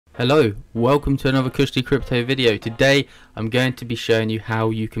Hello, welcome to another Cushy Crypto video. Today I'm going to be showing you how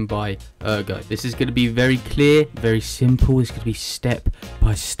you can buy Ergo. This is going to be very clear, very simple. It's going to be step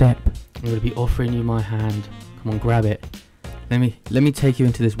by step. I'm going to be offering you my hand. Come on, grab it. Let me take you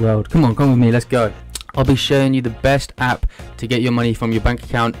into this world. Come on with me, let's go. I'll be showing you the best app to get your money from your bank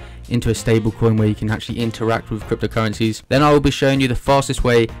account into a stable coin where you can actually interact with cryptocurrencies. Then I will be showing you the fastest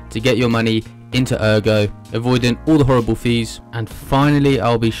way to get your money into Ergo, avoiding all the horrible fees. And finally,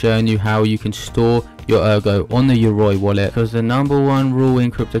 I'll be showing you how you can store your Ergo on the Yoroi wallet, because the #1 rule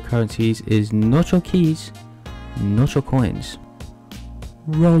in cryptocurrencies is not your keys, not your coins.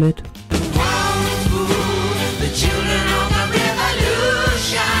 Roll it.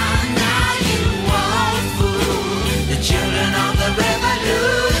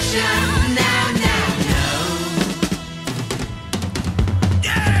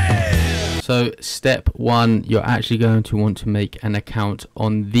 So step 1, you're actually going to want to make an account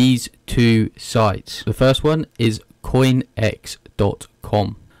on these two sites. The first one is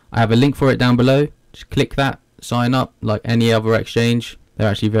coinex.com. I have a link for it down below. Just click that, sign up like any other exchange. They're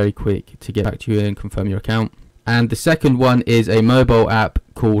actually very quick to get back to you and confirm your account. And the second one is a mobile app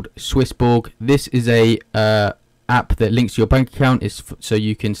called SWISSBORG. This is a app that links to your bank account. So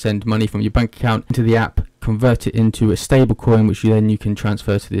you can send money from your bank account into the app, convert it into a stable coin, which you can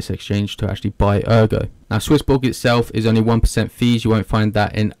transfer to this exchange to actually buy Ergo. Now SWISSBORG itself is only 1% fees. You won't find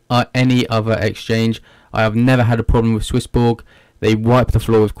that in any other exchange. I have never had a problem with SWISSBORG. They wipe the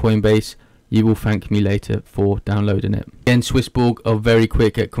floor with COINBASE. You will thank me later for downloading it. Again, SWISSBORG are very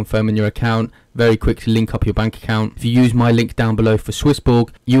quick at confirming your account, very quick to link up your bank account. If you use my link down below for SWISSBORG,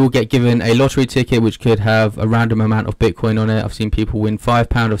 you will get given a lottery ticket which could have a random amount of Bitcoin on it. I've seen people win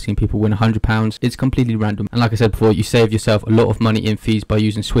 £5, I've seen people win £100. It's completely random. And like I said before, you save yourself a lot of money in fees by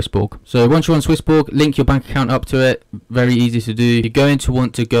using SWISSBORG. So once you're on SWISSBORG, link your bank account up to it. Very easy to do. You're going to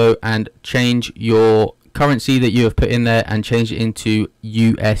want to go and change your currency that you have put in there and change it into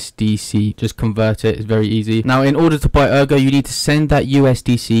USDC. Just convert it. It's very easy. Now, in order to buy Ergo, you need to send that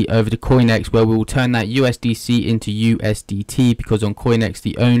USDC over to COINEX, where we will turn that USDC into USDT, because on COINEX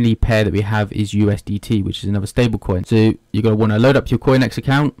the only pair that we have is USDT, which is another stable coin. So you're going to want to load up your COINEX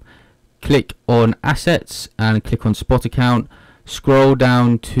account, click on assets and click on spot account, scroll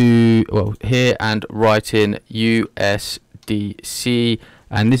down to here and write in USDC,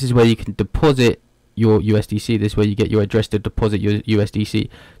 and this is where you can deposit your USDC. This is where you get your address to deposit your USDC.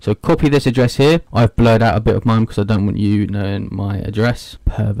 So copy this address here. I've blurred out a bit of mine because I don't want you knowing my address,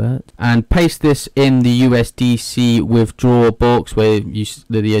 pervert. And paste this in the USDC withdraw box, where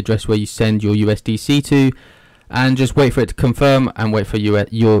the address where you send your USDC to, and just wait for it to confirm and wait for your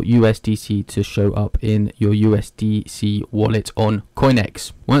USDC to show up in your USDC wallet on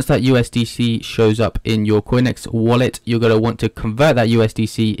COINEX. Once that USDC shows up in your COINEX wallet, you're going to want to convert that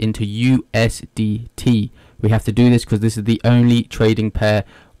USDC into USDT. We have to do this because this is the only trading pair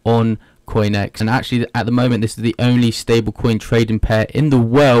on COINEX, and actually at the moment this is the only stablecoin trading pair in the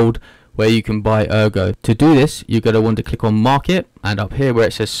world where you can buy Ergo. To do this, you're going to want to click on market, and up here where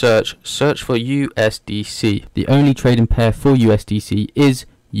it says search for USDC. The only trading pair for USDC is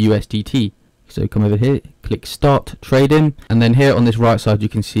USDT. So come over here, click start trading, and then here on this right side you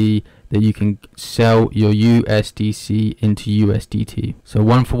can see that you can sell your USDC into USDT. So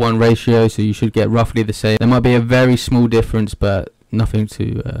 1-for-1 ratio, so you should get roughly the same. There might be a very small difference, but nothing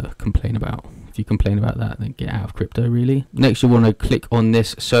to complain about. If you complain about that, then get out of crypto, really. Next, you want to click on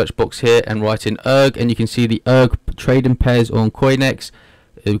this search box here and write in ERG, and you can see the ERG trading pairs on COINEX.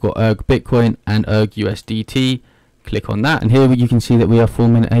 We've got ERG Bitcoin and ERG USDT. Click on that, and here you can see that we are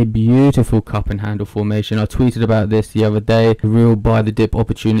forming a beautiful cup and handle formation. I tweeted about this the other day. A real buy the dip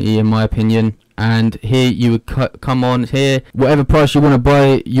opportunity, in my opinion. And here you would come on here, whatever price you want to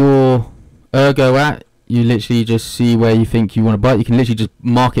buy your Ergo at. You literally just see where you think you want to buy it. You can literally just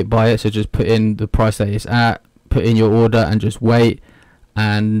market buy it. So just put in the price that it's at, put in your order, and just wait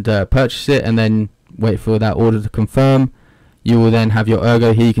and purchase it, and then wait for that order to confirm. You will then have your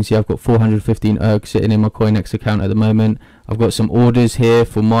Ergo. Here you can see I've got 415 ERG sitting in my COINEX account at the moment. I've got some orders here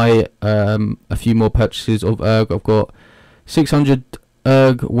for my a few more purchases of ERG. I've got 600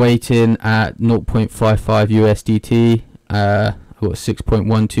 ERG waiting at 0.55 USDT. I've got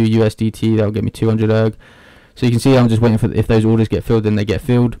 6.12 USDT. That'll get me 200 ERG. So you can see I'm just waiting for, if those orders get filled, then they get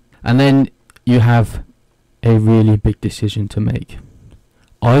filled. And then you have a really big decision to make.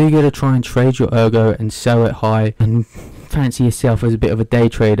 Are you going to try and trade your Ergo and sell it high and fancy yourself as a bit of a day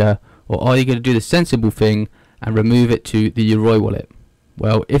trader, or are you going to do the sensible thing and remove it to the Yoroi wallet?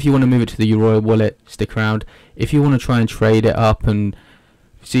 Well, if you want to move it to the Yoroi wallet, stick around. If you want to try and trade it up and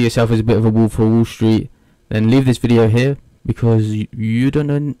see yourself as a bit of a wolf for Wall Street, then leave this video here, because you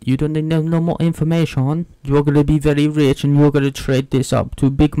don't need no more information. You're gonna be very rich and you're gonna trade this up to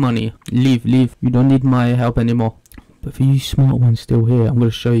big money. Leave. You don't need my help anymore. But for you smart ones still here, I'm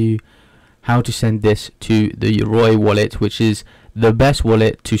gonna show you how to send this to the Yoroi wallet, which is the best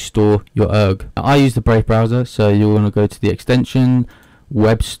wallet to store your ERG. I use the Brave browser, so you want to go to the extension,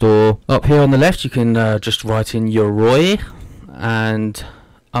 web store. Up here on the left, you can just write in Yoroi, and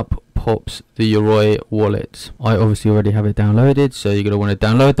up pops the Yoroi wallet. I obviously already have it downloaded, so you're going to want to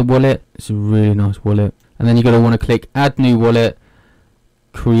download the wallet. It's a really nice wallet. And then you're going to want to click add new wallet,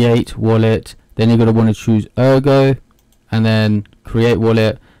 create wallet. Then you're going to want to choose Ergo, and then create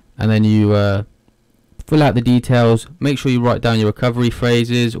wallet. And then you fill out the details, make sure you write down your recovery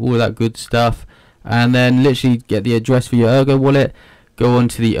phrases, all that good stuff, and then literally get the address for your Ergo wallet, go on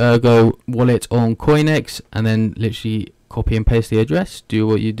to the Ergo wallet on COINEX, and then literally copy and paste the address. Do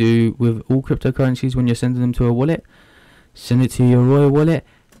what you do with all cryptocurrencies when you're sending them to a wallet. Send it to your Yoroi wallet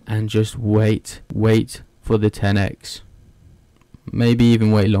and just wait for the 10x. Maybe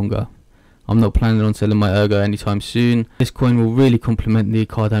even wait longer. I'm not planning on selling my Ergo anytime soon. This coin will really complement the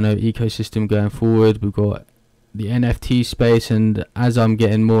Cardano ecosystem going forward. We've got the NFT space, and as I'm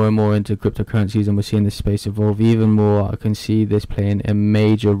getting more and more into cryptocurrencies and we're seeing this space evolve even more, I can see this playing a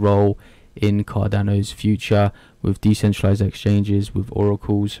major role in Cardano's future, with decentralized exchanges, with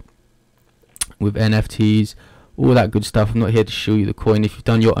oracles, with NFTs, all that good stuff. I'm not here to show you the coin. If you've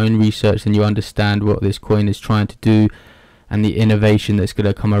done your own research, then you understand what this coin is trying to do and the innovation that's going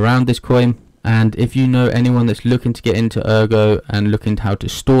to come around this coin. And if you know anyone that's looking to get into Ergo and looking how to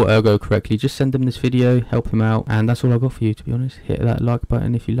store Ergo correctly, just send them this video, help them out. And that's all I got for you, to be honest. Hit that like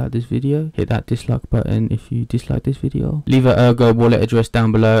button if you like this video, hit that dislike button if you dislike this video. Leave an Ergo wallet address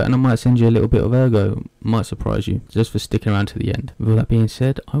down below and I might send you a little bit of Ergo. Might surprise you, just for sticking around to the end. With all that being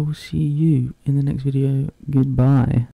said, I will see you in the next video. Goodbye.